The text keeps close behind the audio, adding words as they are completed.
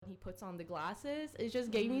puts on the glasses, it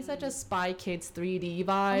just gave me such a Spy Kids 3D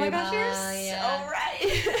vibe. Oh my gosh, you're so right.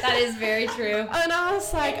 That is very true. And I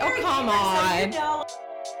was like, oh, come on.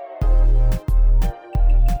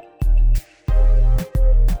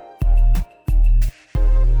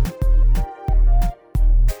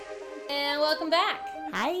 And welcome back.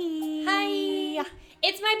 Hi. Hi.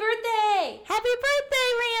 It's my birthday. Happy birthday,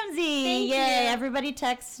 Ramsey. Thank Yay. you. Everybody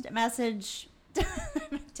text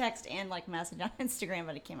and like message on Instagram,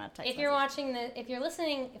 but it came out text If you're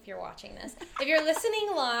listening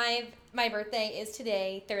live, my birthday is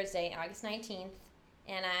today, Thursday, August 19th,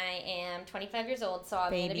 and I am 25 years old, so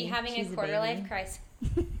I'm going to be having a quarter-life crisis.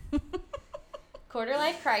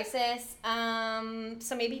 Quarter-life crisis,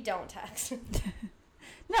 so maybe don't text.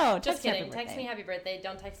 No, just kidding. Text me happy birthday.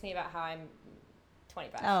 Don't text me about how I'm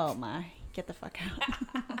 25. Oh, my. Get the fuck out.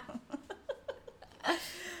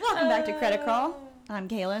 Welcome back to Credit Crawl. I'm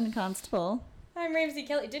Kaylin Constable. I'm Ramsey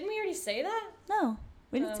Kelly. Didn't we already say that? No,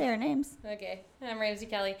 we didn't say our names. Okay, I'm Ramsey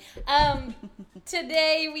Kelly.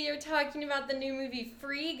 Today we are talking about the new movie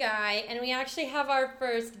Free Guy, and we actually have our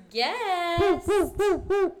first guest.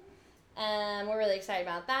 We're really excited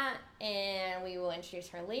about that, and we will introduce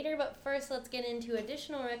her later. But first, let's get into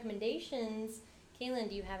additional recommendations. Kaylin,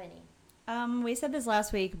 do you have any? We said this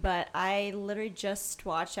last week, but I literally just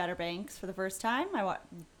watched Outer Banks for the first time. I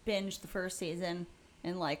binged the first season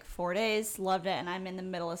in like 4 days, loved it, and I'm in the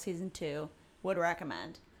middle of season 2. Would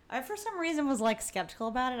recommend. I, for some reason, was like skeptical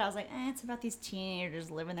about it. I was like, it's about these teenagers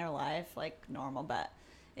living their life like normal, but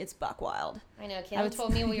it's buck wild. I know. Kaylin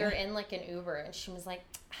told me we were in like an Uber, and she was like,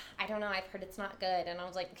 I don't know, I've heard it's not good. And I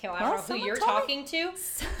was like, okay, well, I don't know who you're talking to,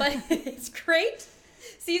 but it's great.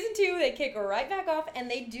 Season 2, they kick right back off, and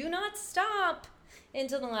they do not stop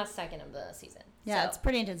until the last second of the season. Yeah, it's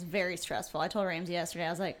pretty intense, very stressful. I told Ramsey yesterday, I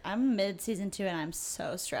was like, I'm mid-season 2, and I'm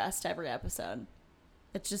so stressed every episode.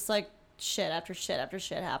 It's just like shit after shit after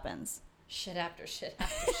shit happens. Shit after shit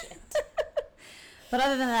after shit. But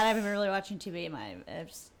other than that, I haven't been really watching TV.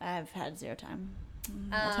 I've had zero time.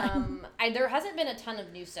 There hasn't been a ton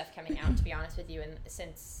of new stuff coming out, to be honest with you, and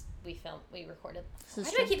since we recorded. Why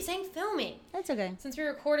do I keep saying filming? That's okay. Since we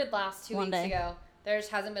recorded last 2 weeks ago, there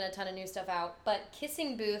just hasn't been a ton of new stuff out. But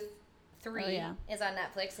Kissing Booth 3 is on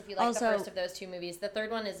Netflix if you like the first of those two movies. The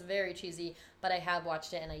third one is very cheesy, but I have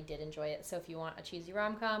watched it and I did enjoy it. So if you want a cheesy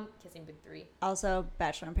rom-com, Kissing Booth 3. Also,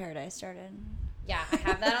 Bachelor in Paradise started. Yeah, I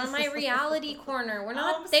have that on my reality corner. We're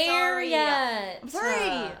not there yet. I'm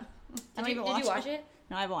sorry. Did you watch it?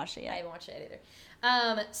 No, I haven't watched it yet. I haven't watched it either.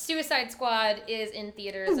 Suicide Squad is in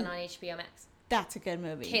theaters and on HBO Max. That's a good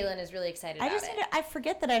movie. Kaylin is really excited about it. I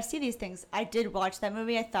forget that I see these things. I did watch that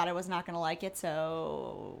movie. I thought I was not going to like it,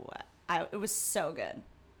 so it was so good.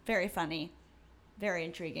 Very funny. Very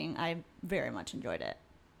intriguing. I very much enjoyed it.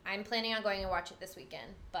 I'm planning on going and watch it this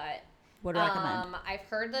weekend, but would recommend. I've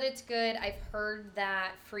heard that it's good. I've heard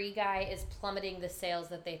that Free Guy is plummeting the sales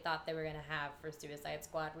that they thought they were going to have for Suicide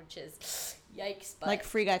Squad, which is yikes. But like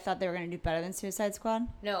Free Guy thought they were going to do better than Suicide Squad?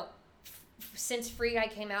 No. Since Free Guy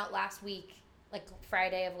came out last week, like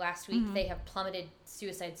Friday of last week, they have plummeted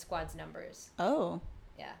Suicide Squad's numbers. Oh.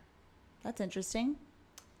 Yeah. That's interesting.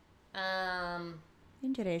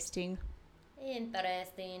 Interesting,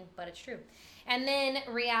 but it's true. And then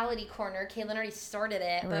Reality Corner. Kaylin already started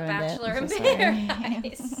it, but Ruined Bachelor in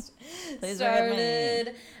Paradise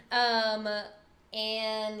started.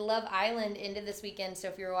 And Love Island ended this weekend, so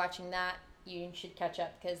if you're watching that, you should catch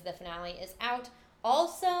up because the finale is out.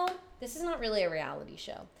 Also, this is not really a reality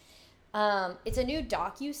show. It's a new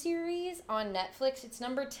docu-series on Netflix. It's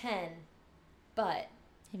number 10, but...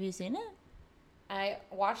 Have you seen it? I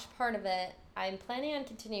watched part of it. I'm planning on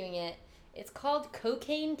continuing it. It's called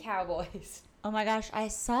Cocaine Cowboys. Oh my gosh, I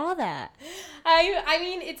saw that. I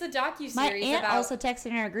mean, it's a docu-series. My aunt also texted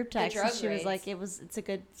in our group text, and she was like, "It's a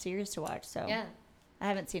good series to watch." So yeah, I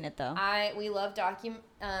haven't seen it though. We love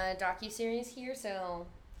docu-series here, so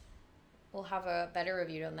we'll have a better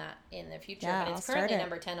review on that in the future. Yeah, but it's currently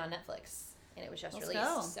number 10 on Netflix, and it was just released.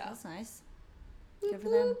 Go. So that's nice. Good for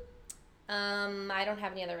them. I don't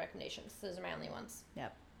have any other recommendations. Those are my only ones.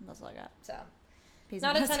 Yep, that's all I got. So.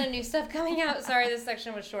 Not a ton of new stuff coming out. Sorry, this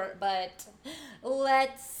section was short, but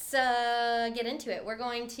let's get into it. We're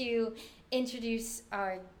going to introduce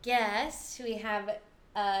our guest. We have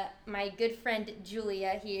my good friend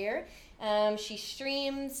Julia here. She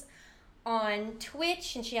streams on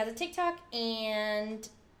Twitch, and she has a TikTok and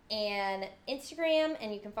an Instagram,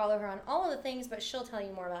 and you can follow her on all of the things, but she'll tell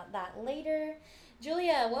you more about that later.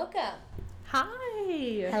 Julia, welcome.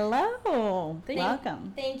 Hi. Hello.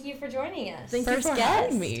 Welcome. Thank you for joining us. Thank you for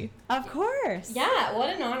having me. Of course. Yeah, what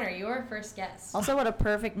an honor. You are our first guest. Also, what a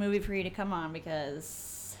perfect movie for you to come on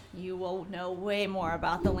because you will know way more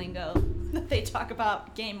about the lingo that they talk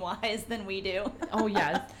about game-wise than we do. Oh,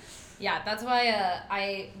 yes. Yeah, that's why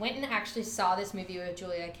I went and actually saw this movie with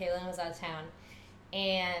Julia. Kaylin was out of town.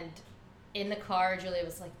 And in the car, Julia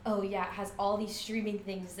was like, oh, yeah, it has all these streaming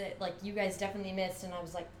things that, like, you guys definitely missed. And I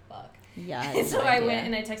was like, fuck. Yeah. And so I went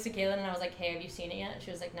and I texted Kaylin and I was like, hey, have you seen it yet?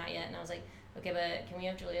 She was like, not yet. And I was like, okay, but can we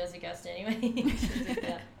have Julia as a guest anyway? She was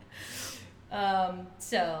like, yeah.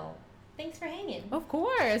 So thanks for hanging. Of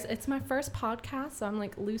course. It's my first podcast, so I'm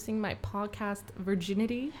like losing my podcast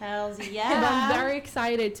virginity. Hells And yeah. I'm very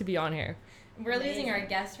excited to be on here. We're losing our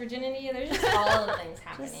guest virginity. There's just all the things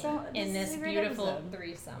happening in this this is a great beautiful episode.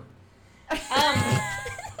 threesome.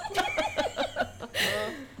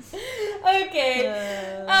 Okay,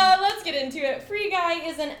 let's get into it. Free Guy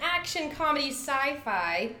is an action comedy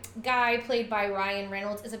sci-fi. Guy, played by Ryan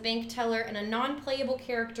Reynolds, is a bank teller and a non-playable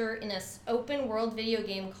character in an open-world video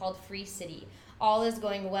game called Free City. All is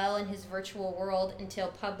going well in his virtual world until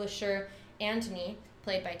publisher Anthony,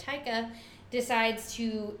 played by Taika, decides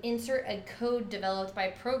to insert a code developed by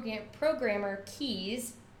programmer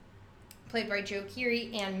Keys, played by Joe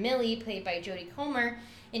Keery, and Millie, played by Jodie Comer,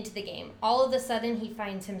 into the game. All of a sudden, he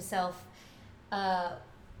finds himself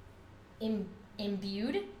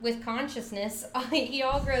imbued with consciousness. He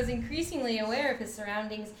all grows increasingly aware of his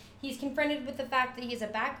surroundings. He's confronted with the fact that he's a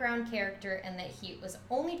background character and that he was the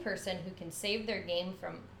only person who can save their game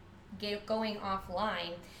from going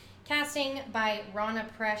offline. Casting by Rana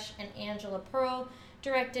Presh and Angela Pearl,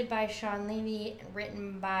 directed by Sean Levy, and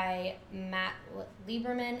written by Matt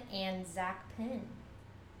Lieberman and Zach Penn.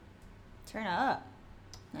 Turn up.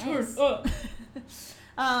 Nice. Turn up.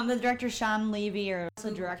 The director Sean Levy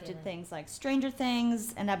also directed Kaylin. things like Stranger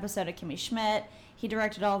Things, an episode of Kimmy Schmidt. He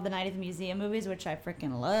directed all of the Night at the Museum movies, which I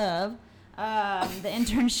freaking love. The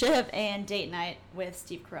Internship and Date Night with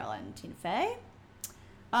Steve Carell and Tina Fey.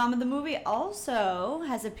 The movie also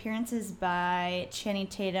has appearances by Channing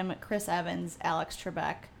Tatum, Chris Evans, Alex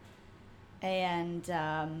Trebek, and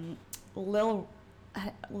Lil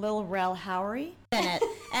Rel Howery in it.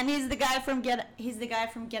 And he's the guy from Get Out. He's the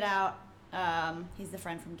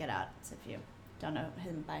friend from Get Out. So if you don't know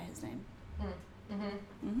him by his name.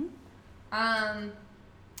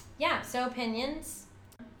 Yeah, so opinions.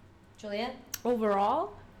 Juliet?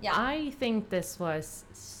 Overall, Yeah. I think this was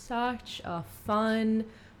such a fun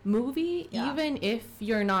movie. Yeah. Even if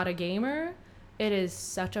you're not a gamer, it is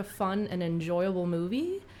such a fun and enjoyable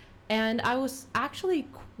movie. And I was actually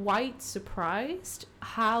quite surprised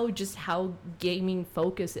how gaming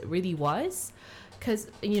focused it really was. Because,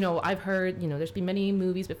 I've heard, there's been many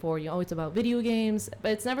movies before, it's about video games,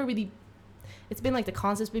 but it's never really, it's been like the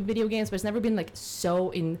concept's been video games, but it's never been like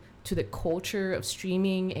so into the culture of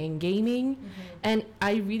streaming and gaming. And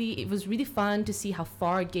it was really fun to see how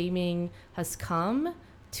far gaming has come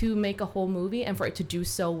to make a whole movie and for it to do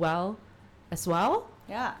so well as well.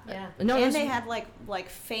 Yeah. Yeah. And they had like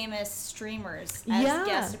famous streamers as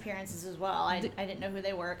guest appearances as well. I didn't know who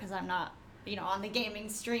they were because I'm not, on the gaming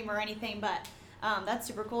stream or anything, but that's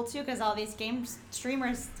super cool too because all these game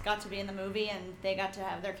streamers got to be in the movie and they got to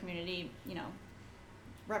have their community,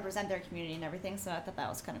 represent their community and everything. So I thought that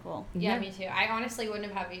was kind of cool. Yeah, me too. I honestly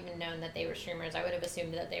wouldn't have even known that they were streamers. I would have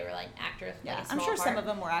assumed that they were like actors. Yeah, like a I'm small sure part. some of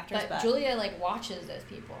them were actors, but Julia watches those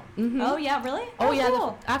people. Oh yeah, really? Oh yeah,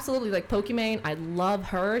 cool. absolutely. Like Pokimane, I love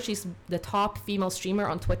her. She's the top female streamer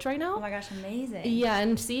on Twitch right now. Oh my gosh, amazing. Yeah,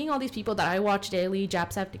 and seeing all these people that I watch daily,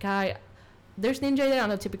 Jacksepticeye, there's Ninja that I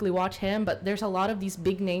don't typically watch him, but there's a lot of these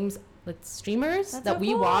big names like streamers That's that so we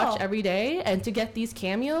cool. watch every day, and to get these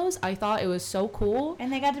cameos, I thought it was so cool.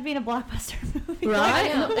 And they got to be in a blockbuster movie. Right?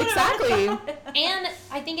 I know. Exactly. And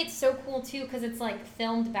I think it's so cool too because it's like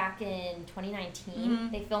filmed back in 2019.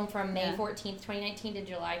 They filmed from May 14th, 2019 to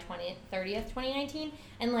July 30th, 2019,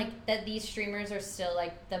 and like that these streamers are still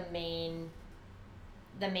like the main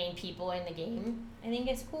people in the game. I think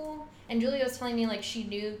it's cool. And Julia was telling me like she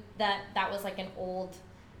knew that was like an old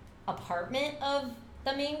apartment of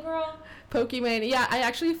the main girl. Pokimane, yeah, I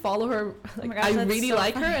actually follow her. Like, my gosh, I that's really so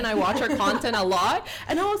like funny. her, and I watch her content a lot.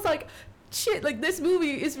 And I was like, shit, like this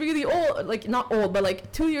movie is really old, like not old, but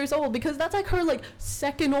like 2 years old because that's like her like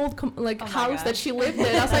second old Oh my house God. that she lived in.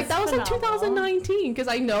 I was like, that was like Phenomenal. 2019 because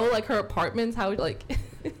I know like her apartments, how like.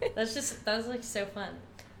 That was like so fun.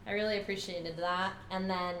 I really appreciated that. And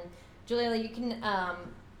then Julia, you can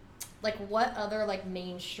like what other like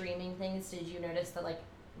main streaming things did you notice that like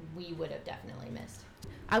we would have definitely missed?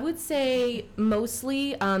 I would say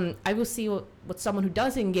mostly, I will see what someone who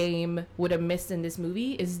does in game would have missed in this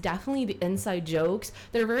movie is definitely the inside jokes.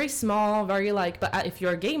 They're very small, very like, but if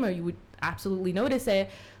you're a gamer, you would absolutely notice it.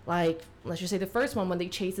 like, let's just say the first one, when they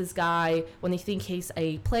chase this guy, when they think he's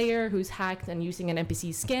a player who's hacked and using an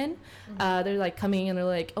NPC skin, they're like coming and they're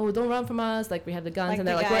like, oh, don't run from us, like we have the guns, Like and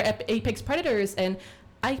they're the like, guy- we're Apex Predators. And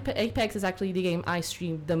Apex is actually the game I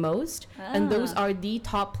stream the most, and those are the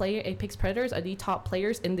top player. Apex Predators are the top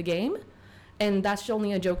players in the game, and that's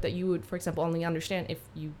only a joke that you would, for example, only understand if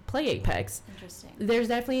you play Apex. Interesting. There's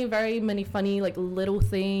definitely very many funny like little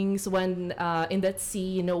things when in that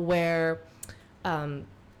scene where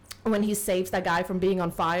when he saves that guy from being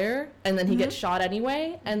on fire and then he gets shot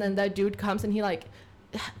anyway, and then that dude comes and he like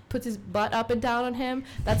puts his butt up and down on him.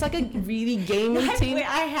 That's like a really gaming team. Wait,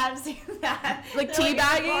 I have seen that. Like They're,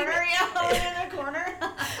 teabagging. in the corner.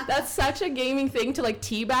 That's such a gaming thing to like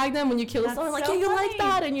teabag them when you kill That's someone. Like, so yeah, you like funny.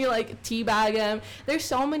 that, and you like teabag them. There's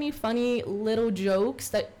so many funny little jokes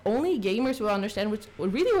that only gamers will understand, which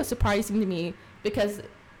really was surprising to me because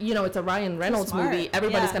it's a Ryan Reynolds smart. movie.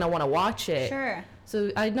 Everybody's Yeah. gonna want to watch it. Sure.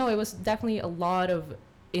 So I know it was definitely a lot of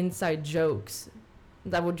inside jokes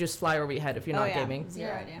that would just fly over your head if you're not gaming. Zero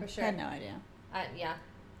Yeah, idea. for sure. I had no idea. Yeah,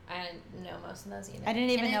 I didn't know most of those either. I didn't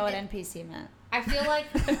even And know what it- NPC meant. I feel like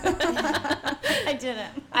I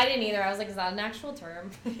didn't. I didn't either. I was like, is that an actual term?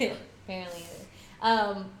 Apparently.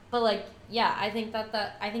 But like, yeah, I think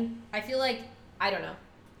I feel like, I don't know.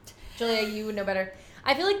 Julia, you would know better.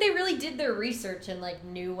 I feel like they really did their research and like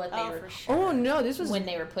knew what they were for sure. Oh no, this was when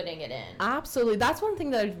they were putting it in. absolutely. That's one thing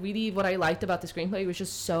that what I liked about the screenplay was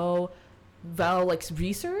just so well like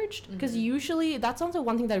researched, because usually that's also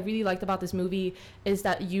one thing that I really liked about this movie is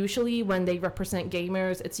that usually when they represent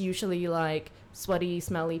gamers, it's usually like sweaty,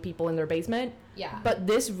 smelly people in their basement. Yeah. But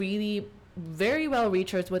this really very well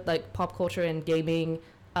researched with like pop culture and gaming,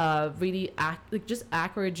 really just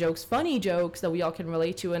accurate jokes, funny jokes that we all can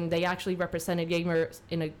relate to, and they actually represented gamers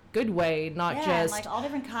in a good way, not And just like all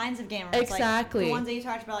different kinds of gamers. Exactly. Like the ones that you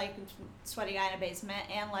talked about, like sweaty guy in a basement,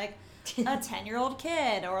 and like a 10-year-old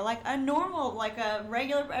kid, or like a normal, like a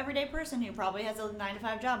regular everyday person who probably has a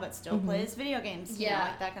 9-to-5 job but still plays video games. You know,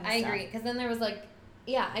 like that kind of I stuff. agree. Because then there was like,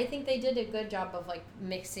 I think they did a good job of like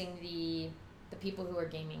mixing the people who are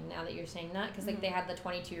gaming. Now that you're saying that, because like they had the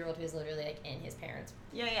 22-year-old who's literally like in his parents'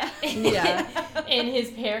 Yeah. Yeah. in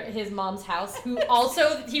his mom's house, who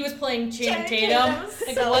also he was playing Channing Channing Tatum. Tatum's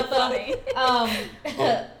Like so what funny.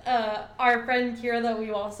 our friend Kira that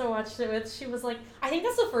we also watched it with, she was like, I think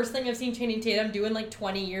that's the first thing I've seen Channing Tatum do in like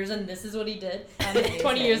 20 years, and this is what he did.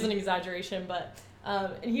 20 years is an exaggeration, but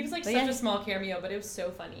and he was like But such yeah. a small cameo, but it was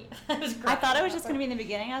so funny. I thought it was just going to be in the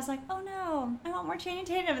beginning. I was like, oh no, I want more Channing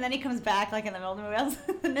Tatum. And then he comes back like in the middle of the movie. I was,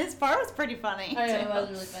 and this part was pretty funny. Oh, yeah, it too. was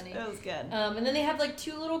really funny. It was good. And then they have like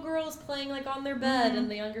two little girls playing like on their bed, and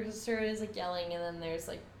the younger sister is like yelling, and then there's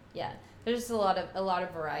like there's just a lot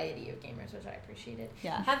of variety of gamers, which I appreciated.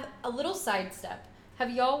 Yeah. Have a little sidestep.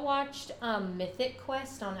 Have y'all watched Mythic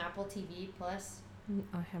Quest on Apple TV Plus?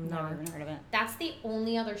 I have Never not. even heard of it. That's the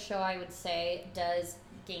only other show I would say does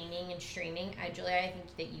gaming and streaming. Julia, I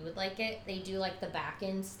think that you would like it. They do like the back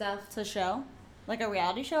end stuff. It's a show? Like a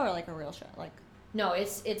reality show or like a real show? Like, No,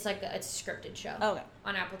 it's like it's a scripted show. okay.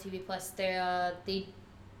 On Apple TV Plus.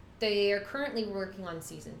 They are currently working on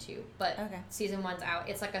season 2, but Okay. season 1's out.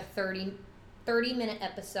 It's like a 30-minute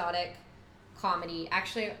episodic comedy.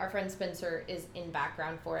 Actually, our friend Spencer is in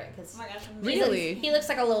background for it because Oh my gosh. Really? he looks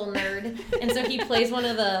like a little nerd, and so he plays one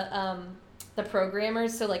of the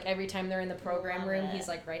programmers. So like every time they're in the program Love room, it. he's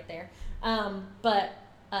like right there. But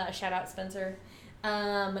shout out Spencer.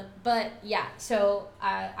 But yeah, so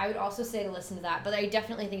I would also say to listen to that. But I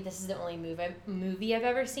definitely think this is the only movie I've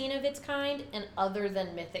ever seen of its kind, and other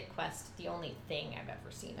than Mythic Quest, the only thing I've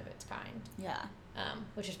ever seen of its kind. Yeah.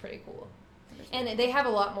 Which is pretty cool. And they have a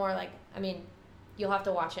lot more, like, I mean, you'll have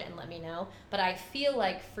to watch it and let me know, but I feel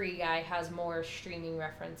like Free Guy has more streaming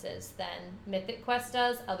references than Mythic Quest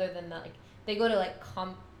does, other than the, like, they go to, like,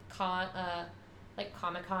 Comic-Con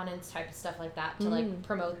and type of stuff like that to, like,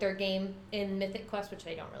 promote their game in Mythic Quest, which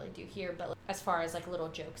they don't really do here, but like, as far as, like, little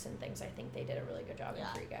jokes and things, I think they did a really good job in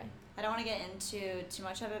Free Guy. I don't want to get into too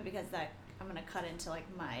much of it because that I'm going to cut into like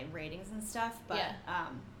my ratings and stuff, but Yeah.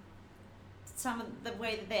 some of the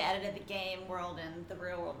way that they edited the game world and the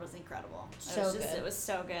real world was incredible. So good. It was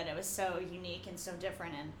so good. It was so unique and so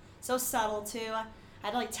different and so subtle too. I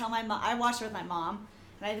had to like tell my mom. I watched it with my mom,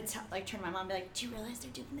 and I had to like turn to my mom and be like, "Do you realize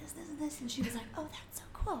they're doing this, this, and this?" And she was like, "Oh, that's so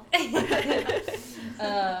cool."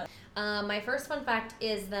 My first fun fact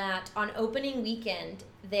is that on opening weekend,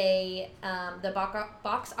 they the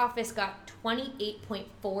box office got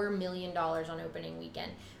 $28.4 million on opening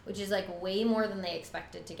weekend, which is like way more than they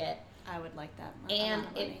expected to get. I would like that. And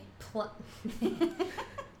amount of it money.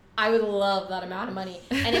 I would love that amount of money.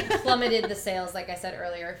 And it plummeted the sales, like I said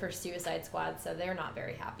earlier, for Suicide Squad, so they're not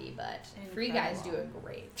very happy, but Free Guy's doing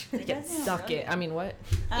great. Get stuck it. I mean, what?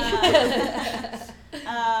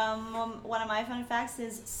 One of my fun facts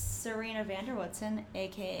is Serena Vanderwoodson,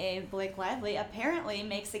 aka Blake Lively, apparently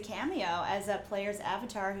makes a cameo as a player's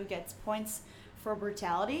avatar who gets points for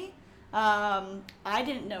brutality. I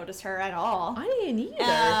didn't notice her at all. I didn't either.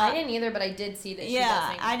 I didn't either, but I did see that she does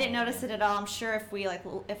make a I didn't cameo. notice it at all. I'm sure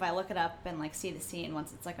if I look it up and like see the scene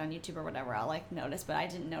once it's like on YouTube or whatever, I'll like notice, but I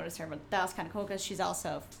didn't notice her. But that was kind of cool because she's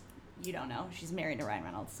also, you don't know, she's married to Ryan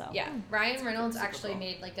Reynolds, so. Yeah, Ryan Reynolds super actually cool.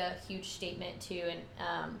 made like a huge statement too, and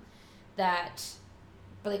that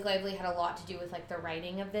Blake Lively had a lot to do with like the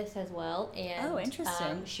writing of this as well. And Oh,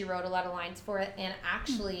 interesting. she wrote a lot of lines for it, and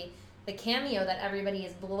actually the cameo that everybody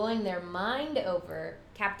is blowing their mind over,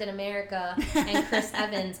 Captain America and Chris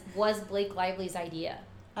Evans, was Blake Lively's idea.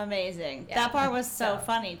 Amazing. Yeah. That part was so So-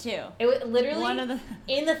 funny too. It was literally One of the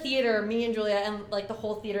in the theater, me and Julia and like the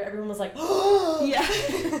whole theater, everyone was like, yeah.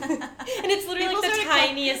 and it's literally People like the started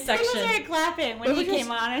tiniest People section. started clapping when It he was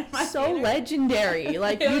came on in my So theater. legendary.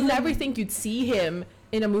 Like, It you'd was never think you'd see him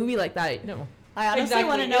in a movie like that. No. I honestly Exactly.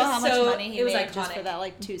 want to It know was how much so- money he it was made just iconic. for that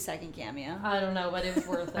like 2-second cameo. I don't know, but it was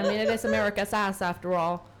worth it. I mean, it is America's ass after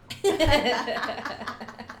all.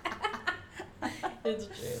 It's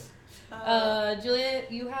true. Julia,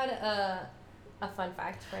 you had a fun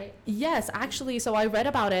fact, right? Yes, actually, so I read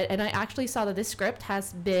about it, and I actually saw that this script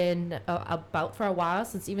has been about for a while,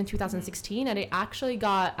 since even 2016, and it actually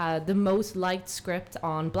got the most liked script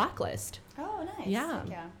on Blacklist. Oh, nice. Yeah.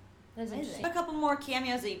 Yeah. That's Amazing. interesting. A couple more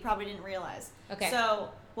cameos that you probably didn't realize. Okay. So,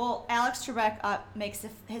 well, Alex Trebek makes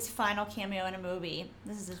his final cameo in a movie.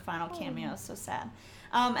 This is his final cameo. So sad.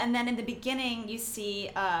 And then in the beginning, you see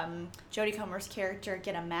Jodie Comer's character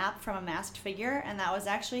get a map from a masked figure, and that was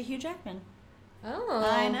actually Hugh Jackman. Oh,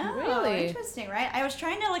 I know. really? Interesting, right? I was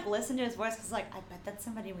trying to like listen to his voice because like I bet that's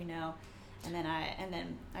somebody we know, and then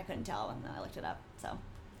I couldn't tell, and then I looked it up. So.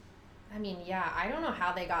 I mean, yeah, I don't know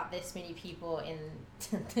how they got this many people in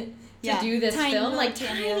to Yeah, do this tiny film, little like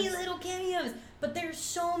cameos. tiny little cameos. But there's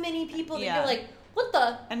so many people that Yeah. you're like, what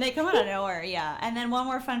the? And they come out of nowhere, yeah. And then one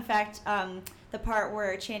more fun fact, the part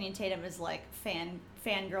where Channing Tatum is like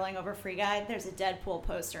fangirling over Free Guy, there's a Deadpool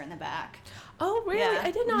poster in the back. Oh, really? Yeah.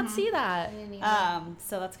 I did not see that.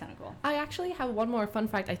 So that's kind of cool. I actually have one more fun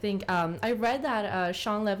fact. I think I read that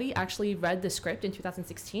Sean Levy actually read the script in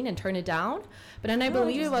 2016 and turned it down. But then I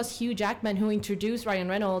believe it was Hugh Jackman who introduced Ryan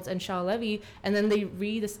Reynolds and Sean Levy, and then they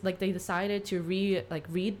they decided to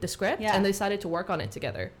read the script Yeah. and they decided to work on it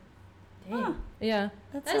together. Dang. Huh. Yeah.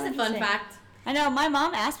 That's That so is a fun interesting. fact. I know. My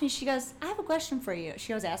mom asked me. She goes, "I have a question for you."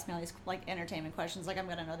 She always asks me all these like entertainment questions. Like I'm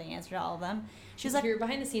gonna know the answer to all of them. She's like, You're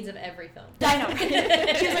behind the scenes of every film. I know.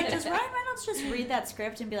 Right? She was like, "Does Ryan Reynolds just read that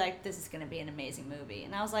script and be like, this is gonna be an amazing movie?"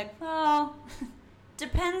 And I was like, "Well,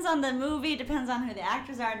 depends on the movie. Depends on who the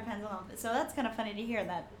actors are. Depends on." So that's kind of funny to hear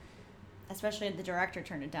that. Especially the director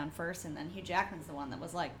turned it down first, and then Hugh Jackman's the one that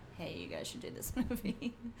was like, "Hey, you guys should do this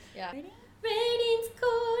movie." Yeah. Rating? Ratings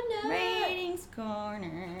corner. Ratings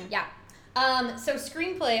corner. Yeah. So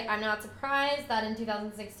screenplay, I'm not surprised that in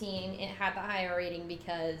 2016 it had the higher rating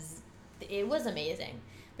because it was amazing.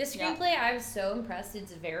 The Yeah. screenplay, I was so impressed.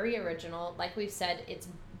 It's very original. Like we've said,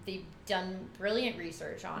 they've done brilliant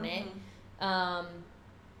research on it.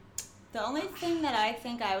 The only thing that I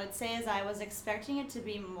think I would say is I was expecting it to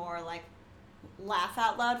be more like laugh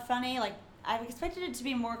out loud funny. Like I expected it to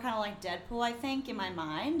be more kind of like Deadpool, I think, in my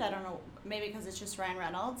mind. I don't know, maybe because it's just Ryan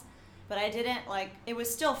Reynolds. But I didn't like, it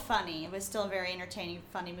was still funny. It was still a very entertaining,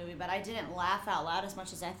 funny movie, but I didn't laugh out loud as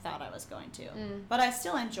much as I thought I was going to. But I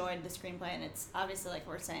still enjoyed the screenplay, and it's obviously, like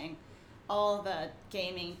we're saying, all the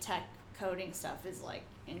gaming, tech, coding stuff is like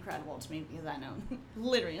incredible to me because I know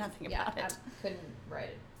literally nothing Yeah, about I it. couldn't write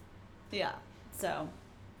it. Yeah, so.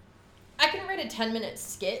 I can write a 10-minute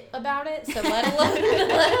skit about it, so let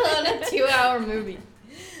alone a 2-hour movie.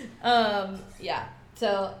 Yeah.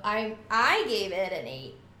 So I gave it an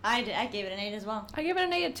 8. I gave it an 8 as well. I give it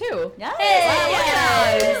an 8 too. Yeah.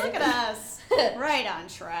 Hey, Look at us. Right on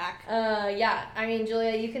track. Yeah. I mean,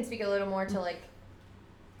 Julia, you can speak a little more to like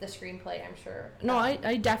the screenplay, I'm sure. No,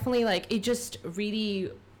 I definitely it just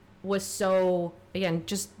really was so, again,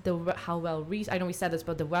 just how well I know we said this,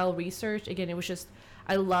 but the well researched, again, it was just,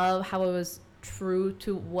 I love how it was true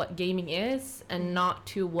to what gaming is and not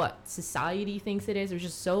to what society thinks it is. It was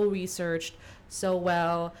just so researched, so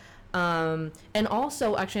well. And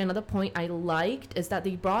also, actually, another point I liked is that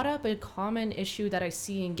they brought up a common issue that I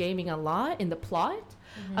see in gaming a lot in the plot.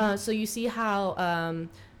 So you see how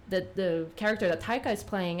the character that Taika is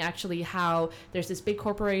playing, actually how there's this big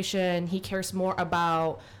corporation, he cares more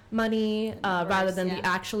about money rather than the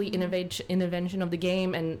actually invention of the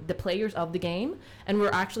game and the players of the game. And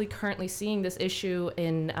we're actually currently seeing this issue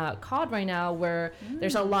in COD right now, where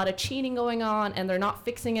there's a lot of cheating going on and they're not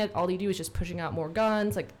fixing it. All they do is just pushing out more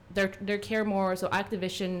guns. Like they care more. So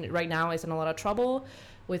Activision right now is in a lot of trouble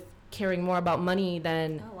with caring more about money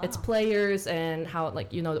than its players and how,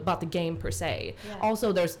 like, you know, about the game per se.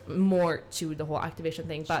 Also, there's more to the whole Activision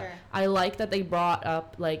thing, but I like that they brought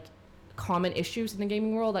up like common issues in the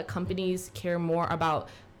gaming world, that companies care more about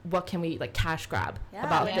what can we like cash grab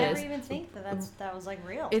about this. I never even think that was like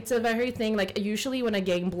real. It's a very thing, like usually when a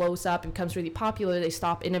game blows up and becomes really popular, they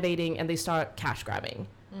stop innovating and they start cash grabbing.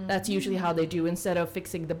 That's usually how they do, instead of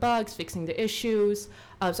fixing the bugs, fixing the issues.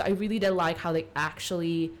 So I really did like how they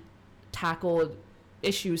actually tackled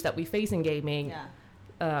issues that we face in gaming.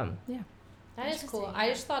 That is cool. I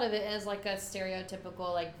just thought of it as like a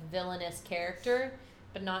stereotypical like villainous character,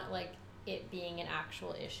 but not like it being an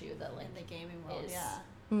actual issue that like in the gaming world is.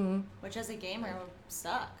 Which as a gamer would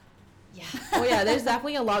suck. There's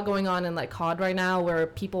definitely a lot going on in like COD right now, where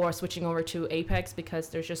people are switching over to Apex because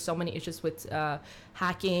there's just so many issues with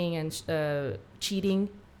hacking and cheating,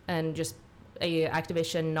 and just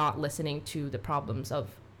Activision not listening to the problems of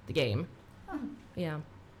the game. The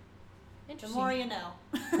more you know.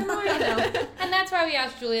 The more you know. And that's why we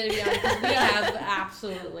asked Julia to be on, because we have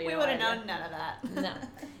absolutely we no would have idea. known none of that. No. That's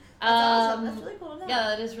awesome. That's really cool to know. Yeah,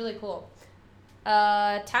 that is really cool.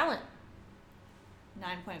 Talent.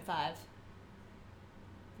 9.5.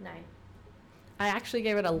 9. I actually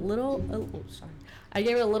gave it a little. I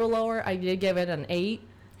gave it a little lower. I did give it an 8.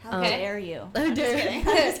 How dare you? I'm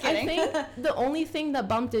just kidding. I think the only thing that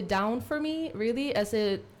bumped it down for me, really, I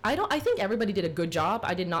think everybody did a good job.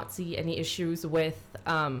 I did not see any issues with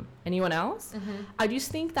anyone else. I just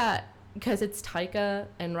think that because it's Taika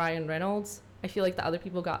and Ryan Reynolds, I feel like the other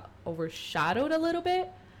people got overshadowed a little bit.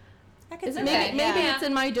 Maybe it's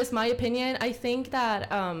in my opinion. I think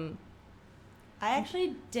that I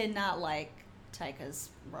actually did not like Taika's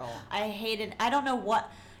role. I don't know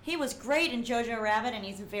what. He was great in Jojo Rabbit, and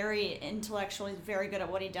he's very intellectual. He's very good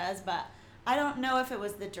at what he does, but I don't know if it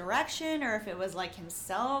was the direction or if it was like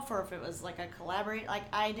himself or if it was like a collaborate. Like,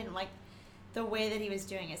 I didn't like the way that he was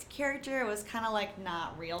doing his character. It was kind of like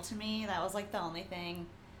not real to me. That was like the only thing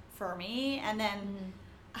for me. And then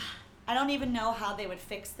I don't even know how they would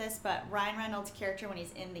fix this, but Ryan Reynolds' character when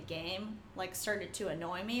he's in the game like started to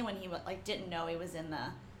annoy me when he like didn't know he was in the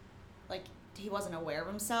like. He wasn't aware of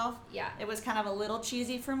himself. Yeah. It was kind of a little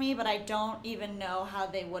cheesy for me, but I don't even know how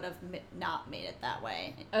they would have not made it that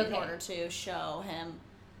way in order to show him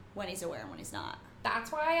when he's aware and when he's not.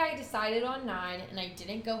 That's why I decided on 9 and I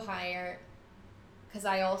didn't go higher, because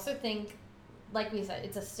I also think, like we said,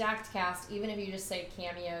 it's a stacked cast, even if you just say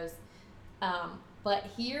cameos. But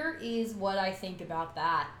here is what I think about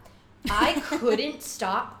that. I couldn't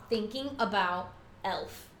stop thinking about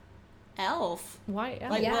Elf. Elf? Why?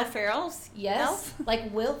 Like Will Ferrell's? Yes. Elf?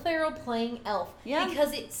 Like Will Ferrell playing Elf. Yeah.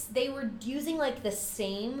 Because they were using like the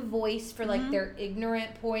same voice for like their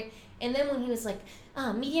ignorant point. And then when he was like,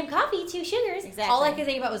 medium coffee, 2 sugars. Exactly. All I could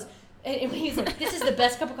think about was, and when he was like, this is the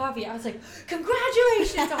best cup of coffee. I was like,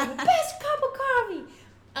 congratulations on the best cup of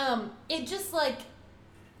coffee. It just like,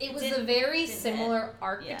 it was a very similar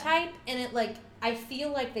archetype. And it like, I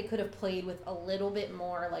feel like they could have played with a little bit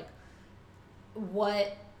more like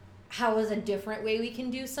how is a different way we can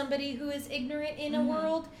do somebody who is ignorant in a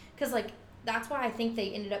world, because like that's why I think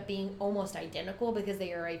they ended up being almost identical, because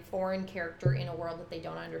they are a foreign character in a world that they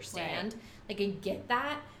don't understand. Like I get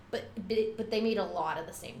that, but they made a lot of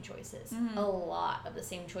the same choices, a lot of the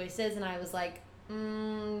same choices, and I was like,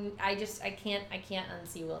 I can't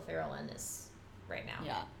unsee Will Ferrell in this right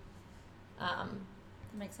now.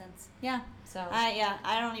 That makes sense. Yeah. So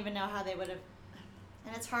I don't even know how they would have.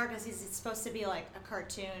 And it's hard because he's supposed to be like a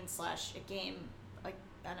cartoon / a game, like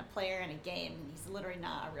and a player in a game. And he's literally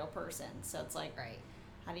not a real person. So it's like,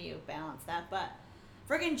 how do you balance that? But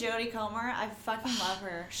friggin' Jodie Comer, I fucking love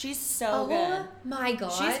her. She's so good. Oh my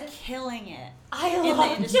god, she's killing it. I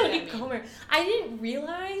love Jodie Comer. I didn't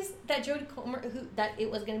realize that Jodie Comer, that it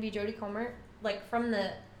was gonna be Jodie Comer, like from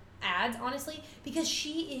the ads, honestly, because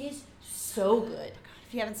she is so good.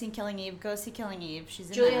 If you haven't seen Killing Eve, go see Killing Eve. She's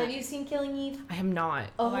in Julia, that. have you seen Killing Eve? I am not.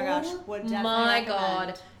 Oh my gosh, would definitely my recommend.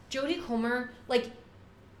 god, Jodie Comer, like,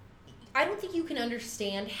 I don't think you can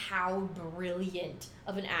understand how brilliant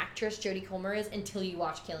of an actress Jodie Comer is until you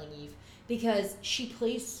watch Killing Eve, because she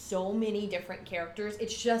plays so many different characters.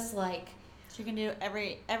 It's just like she can do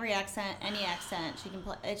every accent, any accent. She can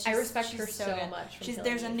play. I respect her so much.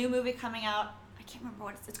 There's a new movie coming out. I can't remember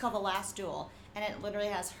what it's called, The Last Duel, and it literally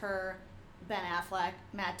has her, Ben Affleck,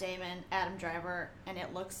 Matt Damon, Adam Driver, and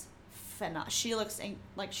it looks phenomenal. She looks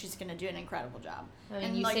like she's gonna do an incredible job. I mean,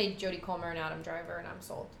 and you like, say Jodie Comer and Adam Driver, and I'm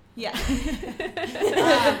sold. Yeah.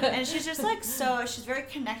 And she's just like, so she's very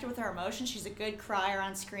connected with her emotions. She's a good crier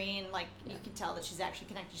on screen. Like, you can tell that she's actually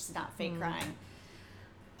connected. She's not fake crying.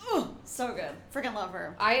 Ooh, so good. Freaking love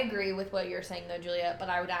her. I agree with what you're saying, though, Julia, but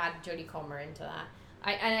I would add Jodie Comer into that.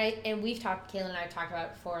 And we've talked, Caitlin and I have talked about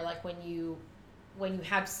it before, like, when you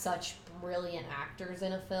have such brilliant actors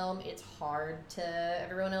in a film, it's hard to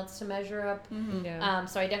everyone else to measure up. Mm-hmm. Yeah.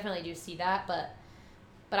 So I definitely do see that, but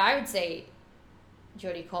I would say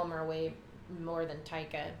Jodie Comer way more than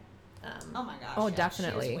Taika. Oh my gosh. Oh, yeah,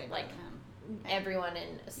 definitely. she is way better Like, than him. Everyone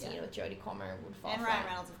in a scene Yeah. with Jodie Comer would fall And flat. Ryan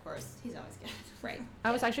Reynolds, of course. He's always good. Right.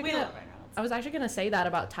 I was actually gonna, love Ryan Reynolds. I was actually gonna say that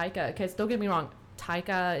about Taika, because don't get me wrong,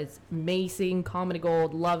 Taika is amazing, comedy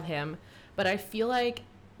gold, love him, but I feel like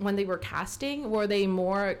when they were casting, were they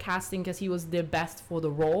more casting because he was the best for the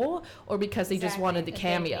role, or because they just Exactly. wanted the If they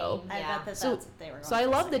cameo? came- I Yeah. bet So- that's what they were going So I for.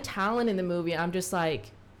 love the talent in the movie. I'm just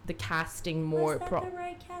like the casting more Was that the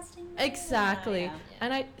right casting? Exactly. Yeah.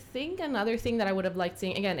 And I think another thing that I would have liked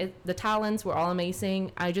seeing, again, the talents were all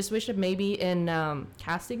amazing. I just wish that maybe in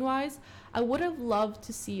casting wise, I would have loved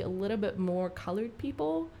to see a little bit more colored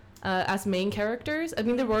people as main characters. I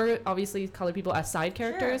mean, there were obviously colored people as side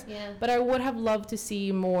characters, Yeah. but I would have loved to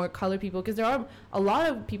see more colored people, because there are a lot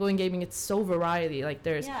of people in gaming. It's so variety. Like,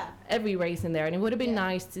 there's Yeah. every race in there, and it would have been Yeah.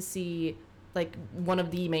 nice to see like one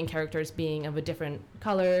of the main characters being of a different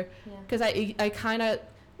color, Yeah. because I kind of,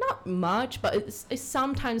 not much, but it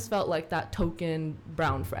sometimes felt like that token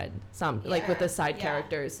brown friend, like with the side Yeah.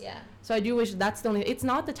 characters. Yeah. So I do wish that's the only, it's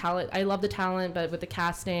not the talent, I love the talent, but with the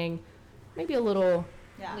casting, maybe a little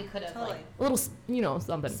Yeah. We could have, totally. like,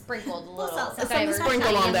 something. sprinkled a Little little salt, Something diversity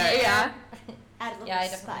sprinkle on in there, yeah. Add a little Yeah, I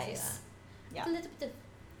definitely spice. see Yeah. A little bit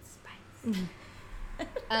of spice. Mm-hmm.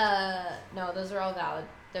 No, those are all valid.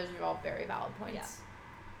 Those are all very valid points. Yeah.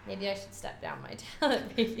 Maybe I should step down my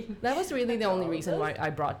talent rating That was really the only All of reason those? why I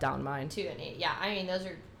brought down mine. to an 8. Yeah, I mean, those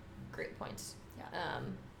are great points. Yeah.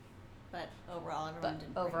 But overall, everyone But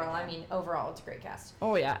did. pretty overall, good I mean, overall, it's a great cast.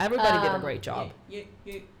 Oh yeah, everybody did a Um, great job. You.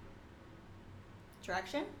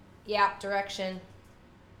 Direction? Yeah, direction.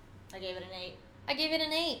 I gave it an 8. I gave it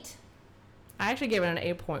an 8. I actually gave it an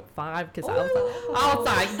 8.5 because I was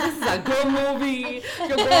like, this is a good movie.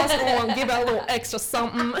 Your girl's gonna give it a little extra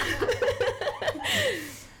something.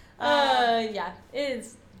 Yeah, it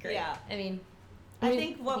is great. Yeah. I mean, I mean,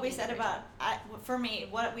 think what he we did a said great about, for me,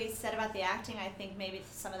 what we said about the acting, I think maybe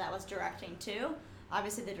some of that was directing too.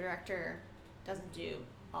 Obviously, the director doesn't do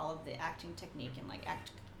all of the acting technique and like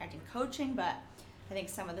acting coaching, but I think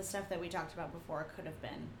some of the stuff that we talked about before could have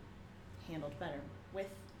been handled better with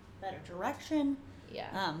better direction.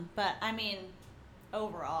 yeah. But I mean,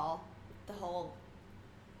 overall, the whole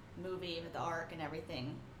movie with the arc and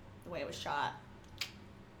everything, the way it was shot,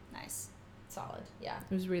 nice. Solid. Yeah.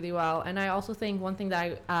 It was really well. And I also think one thing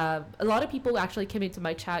that a lot of people actually came into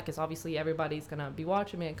my chat, because obviously everybody's going to be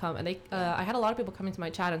watching me and come. And I had a lot of people come into my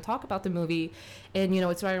chat and talk about the movie. And,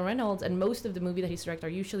 it's Ryan Reynolds. And most of the movie that he's directed are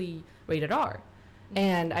usually rated R.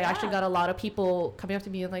 And I actually got a lot of people coming up to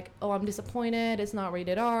me and like, oh, I'm disappointed. It's not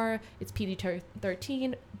rated R. It's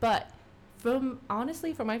PG-13. But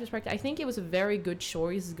honestly, from my perspective, I think it was a very good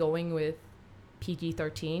choice going with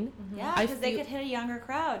PG-13. Yeah, I because they feel- could hit a younger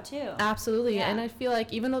crowd too. Absolutely. Yeah. And I feel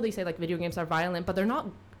like even though they say like video games are violent, but they're not,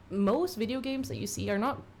 most video games that you see are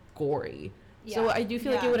not gory. So Yeah. I do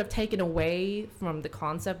feel like Yeah. it would have taken away from the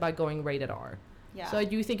concept by going rated R. Yeah. So I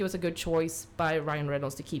do think it was a good choice by Ryan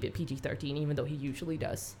Reynolds to keep it PG-13, even though he usually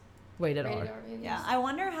does rated R. Rated R movies. Yeah, I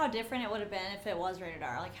wonder how different it would have been if it was rated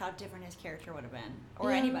R. Like how different his character would have been, or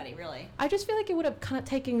Yeah. anybody really. I just feel like it would have kind of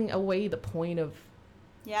taken away the point of,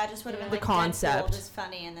 Yeah, it just would have been The like concept. Deadpool, just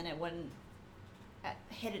funny, and then it wouldn't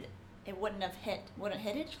hit it. It wouldn't have hit. Wouldn't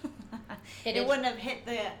hit it. Hit it it. wouldn't have hit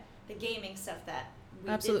the gaming stuff that we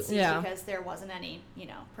Absolute- did see yeah. because there wasn't any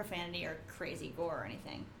profanity or crazy gore or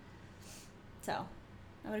anything. So,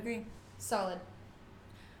 I would agree. Solid.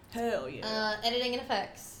 Hell yeah. Editing and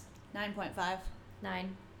effects. 9.5.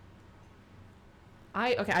 9.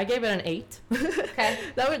 I gave it an 8. Okay.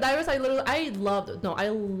 that was like little, I loved. I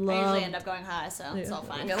usually end up going high, so it's all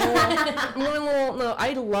fine. No,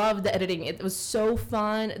 I love the editing. It was so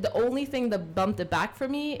fun. The only thing that bumped it back for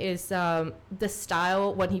me is the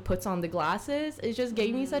style when he puts on the glasses. It just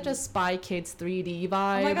gave me such a Spy Kids 3D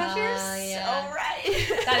vibe. Oh my gosh, you're yeah. so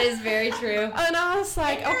right. That is very true. And I was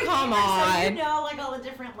like, And oh, you're a come gamer, so on. you know, like all the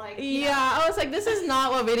different Yeah, I was like, this is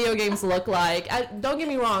not what video games look like. Don't get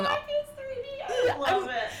me wrong. Spy Kids 3D, I love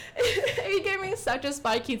it. He gave me getting such a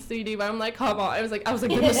Spy Kids 3D, but I'm like, come on. I was like the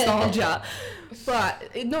nostalgia.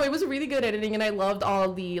 But no, it was really good editing, and I loved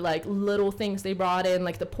all the like little things they brought in,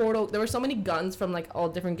 like the portal. There were so many guns from like all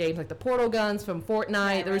different games, like the portal guns from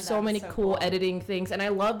Fortnite. Yeah, there were so many cool cool editing things, and I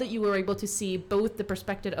love that you were able to see both the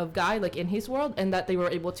perspective of Guy, like in his world, and that they were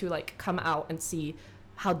able to like come out and see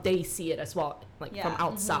how they see it as well, like from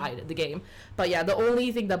outside the game. But yeah, the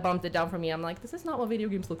only thing that bumped it down for me, I'm like, this is not what video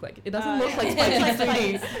games look like. It doesn't look like Spy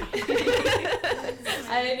Kids 3D.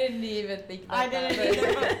 I didn't even think about I that. didn't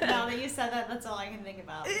either, but now that you said that, that's all I can think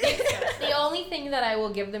about. The only thing that I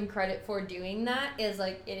will give them credit for doing that is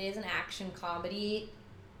like it is an action comedy,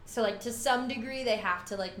 so like to some degree they have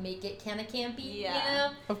to like make it kind of campy, you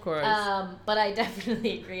know. Of course. But I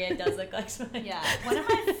definitely agree it does look like Spy. Yeah, one of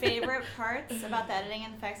my favorite parts about the editing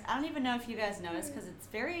and effects, I don't even know if you guys noticed because it's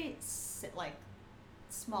very like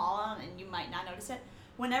small and you might not notice it.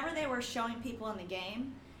 Whenever they were showing people in the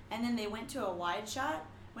game and then they went to a wide shot,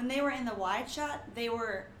 when they were in the wide shot, they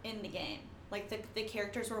were in the game. Like the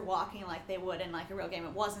characters were walking like they would in like a real game.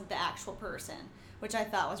 It wasn't the actual person, which I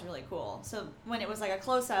thought was really cool. So when it was like a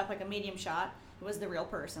close up, like a medium shot, it was the real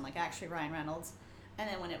person, like actually Ryan Reynolds. And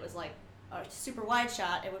then when it was like a super wide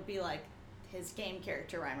shot, it would be like his game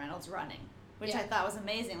character Ryan Reynolds running, which I thought was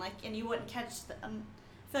amazing. Like, and you wouldn't catch the.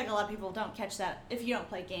 I feel like a lot of people don't catch that if you don't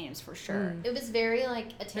play games, for sure. It was very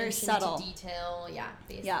like attention subtle. to detail,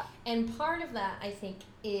 based. Yeah. And part of that I think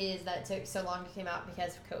is that it took so long to come out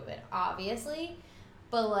because of COVID, obviously.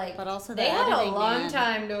 But also they had a long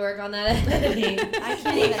time to work on that editing. I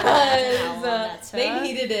can't even imagine how long because that took. they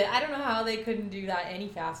needed it. I don't know how they couldn't do that any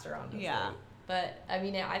faster, honestly. Yeah. But I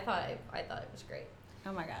mean, I thought it was great.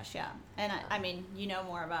 Oh my gosh, yeah. And I mean, you know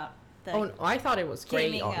more about the Oh, no, I thought it was great,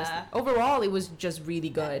 gaming, honestly. Overall, it was just really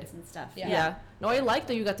good. edits and stuff. Yeah. No, I like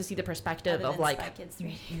that you got to see the perspective Other of than like Spy Kids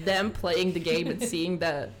 3D. them playing the game and seeing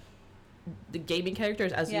the gaming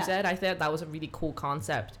characters, as you said. I thought that was a really cool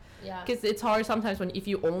concept. Yeah. Because it's hard sometimes if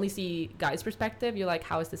you only see Guy's perspective, you're like,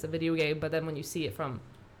 how is this a video game? But then when you see it from,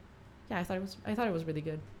 I thought it was really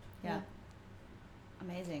good. Yeah.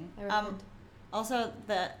 Amazing. I recommend. Also,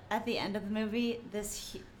 at the end of the movie,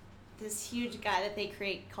 this huge guy that they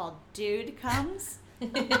create called Dude comes,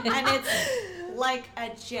 and it's like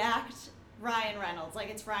a jacked Ryan Reynolds. Like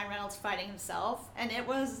it's Ryan Reynolds fighting himself, and it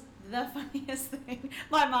was the funniest thing.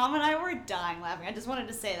 My mom and I were dying laughing. I just wanted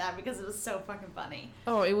to say that because it was so fucking funny.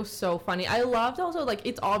 Oh, it was so funny. I loved also, like,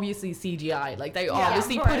 it's obviously CGI. Like, they Yeah,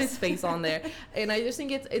 obviously of put course. his face on there. And I just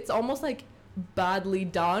think it's almost, like, badly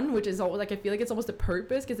done, which is always, like, I feel like it's almost a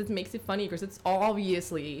purpose because it makes it funny because it's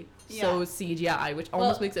obviously so CGI, which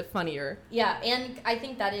almost makes it funnier. Yeah, and I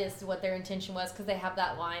think that is what their intention was because they have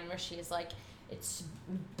that line where she's like, it's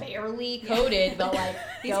barely coded, but like,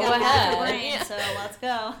 He's go got half a ahead. brain, so let's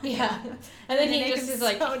go. Yeah. And then he make just him is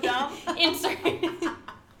like, so dumb. insert.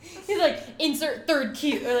 He's like, insert third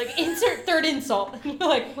cue, or like, insert third insult. And you're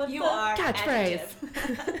like, what You the? are Catchphrase.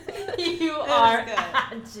 adjective. You was are good.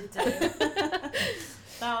 adjective.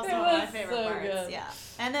 That was It one of my was favorite so parts. good. Yeah,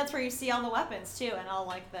 and that's where you see all the weapons too, and all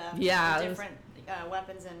like the different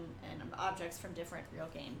weapons and objects from different real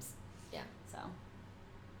games. Yeah. So,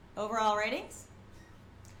 overall ratings,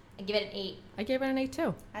 I give it an 8. I gave it an 8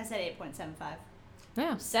 too. I said 8.75.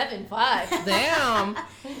 Yeah. 7.5. Damn.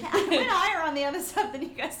 I went higher on the other stuff than you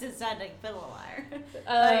guys decided to fill a liar.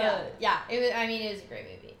 Yeah. It was. I mean, it was a great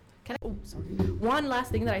movie. One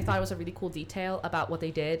last thing that I thought was a really cool detail about what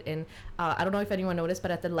they did, and I don't know if anyone noticed,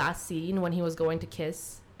 but at the last scene when he was going to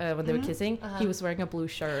kiss, when they were kissing, he was wearing a blue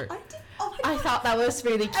shirt. I did. Oh my I God. thought that was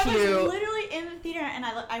really I was cute. literally in the theater, and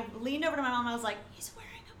I leaned over to my mom, and I was like, "He's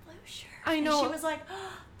wearing a blue shirt." I know. And she was like,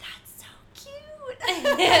 "Oh, that's so cute."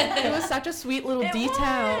 It was such a sweet little It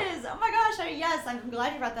detail. was. Oh my gosh! Yes, I'm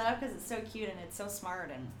glad you brought that up because it's so cute and it's so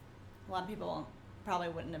smart, and a lot of people probably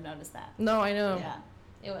wouldn't have noticed that. No, I know. Yeah,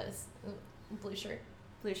 It was blue shirt.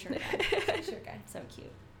 blue shirt guy. Blue shirt guy. So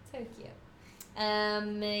cute. So cute.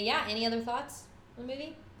 Yeah. Any other thoughts on the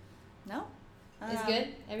movie? No, It's good.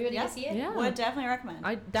 Everybody yeah. can see it. Yeah. Would definitely recommend.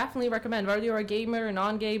 I definitely recommend, whether you're a gamer or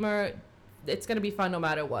non-gamer, it's gonna be fun no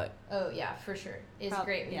matter what. Oh yeah, for sure. It's a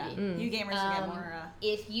great movie. Yeah, Mm. you gamers will get more.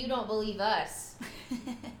 If you don't believe us,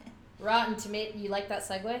 Rotten Tomato. You like that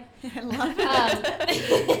segue? I love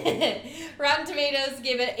it. Rotten Tomatoes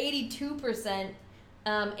gave it 82%.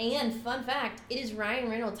 And fun fact, it is Ryan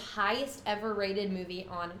Reynolds' highest ever rated movie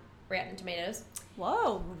on Rotten Tomatoes.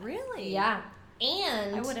 Whoa, really? Yeah.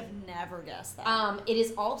 And I would have never guessed that. it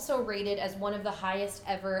is also rated as one of the highest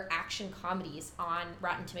ever action comedies on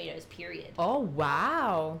Rotten Tomatoes, period. Oh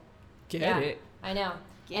wow. Get Yeah, it. I know.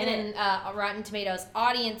 Get and then Rotten Tomatoes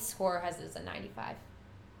audience score has it as a 95.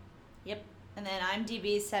 Yep. And then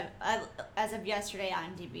IMDb's as of yesterday,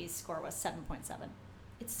 IMDb's score was 7.7.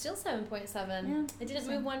 It's still 7.7. Yeah, It didn't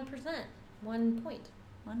move 1%. 1 point.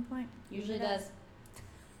 1 point. Usually does.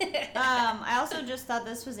 I also just thought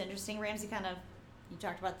this was interesting. Ramsey you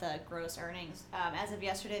talked about the gross earnings. As of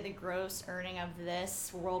yesterday, the gross earning of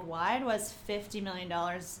this worldwide was $50 million,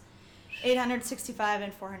 865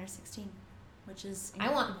 and 416, which is I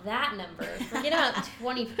want that number. Forget about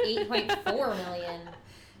 28.4 million.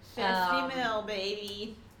 50 mil,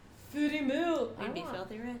 baby. 50 mil. We'd be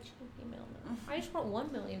filthy rich. 50 mil. No. I just want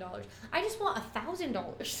 $1 million. I just want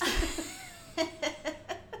 $1,000.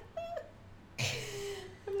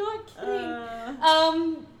 I'm not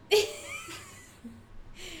kidding.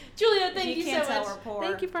 Julia, thank you so much. We're poor.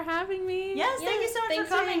 Thank you for having me. Yes, thank you so much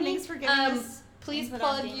for coming. Thanks for giving us. Please input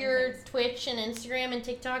plug on your things. Twitch and Instagram and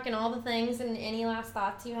TikTok and all the things and any last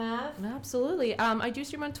thoughts you have. Absolutely. I do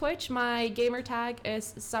stream on Twitch. My gamer tag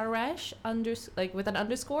is Saresh with an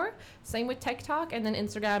underscore. Same with TikTok, and then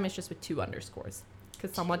Instagram is just with 2 underscores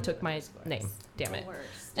because someone took my name. Damn it. The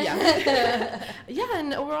worst. Yeah. Yeah,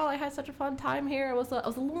 and overall I had such a fun time here. I was a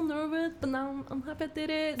little nervous, but now I'm happy I did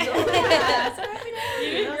it. So, You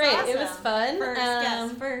did great. It was fun.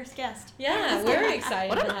 First guest. Yeah, we're excited.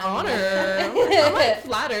 what an to have honor. you. I'm like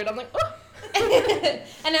flattered. I'm like, oh.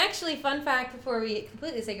 And actually, fun fact before we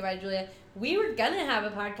completely say goodbye to Julia, we were going to have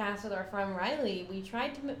a podcast with our friend Riley. We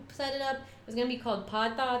tried to set it up. It was going to be called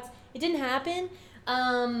Pod Thoughts. It didn't happen.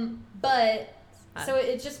 But so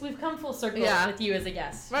it's just we've come full circle with you as a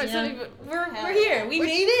guest. Right, you so know? we're here. We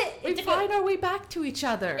made it. We find our way back to each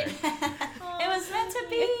other. It was meant to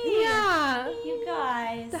be. Yeah. You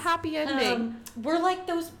guys. The happy ending. We're like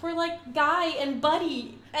Guy and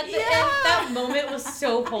Buddy at the end. That moment was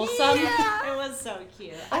so wholesome. It was so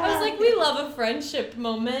cute. I was like, we love a friendship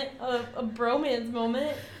moment, a bromance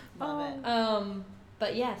moment. Love it.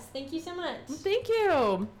 But yes, thank you so much. Thank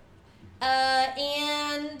you.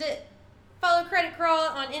 And follow Credit Crawl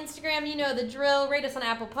on Instagram. You know the drill. Rate us on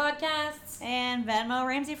Apple Podcasts. And Venmo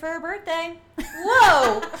Ramsey for her birthday.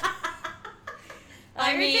 Whoa!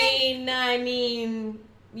 I mean,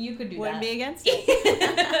 you could do Wouldn't that. be against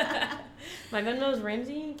it. My Venmo is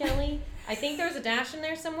Ramsey Kelly. I think there's a dash in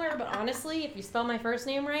there somewhere, but honestly, if you spell my first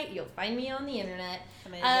name right, you'll find me on the internet.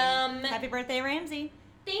 Amazing. Happy birthday, Ramsey.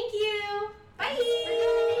 Thank you.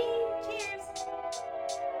 Bye.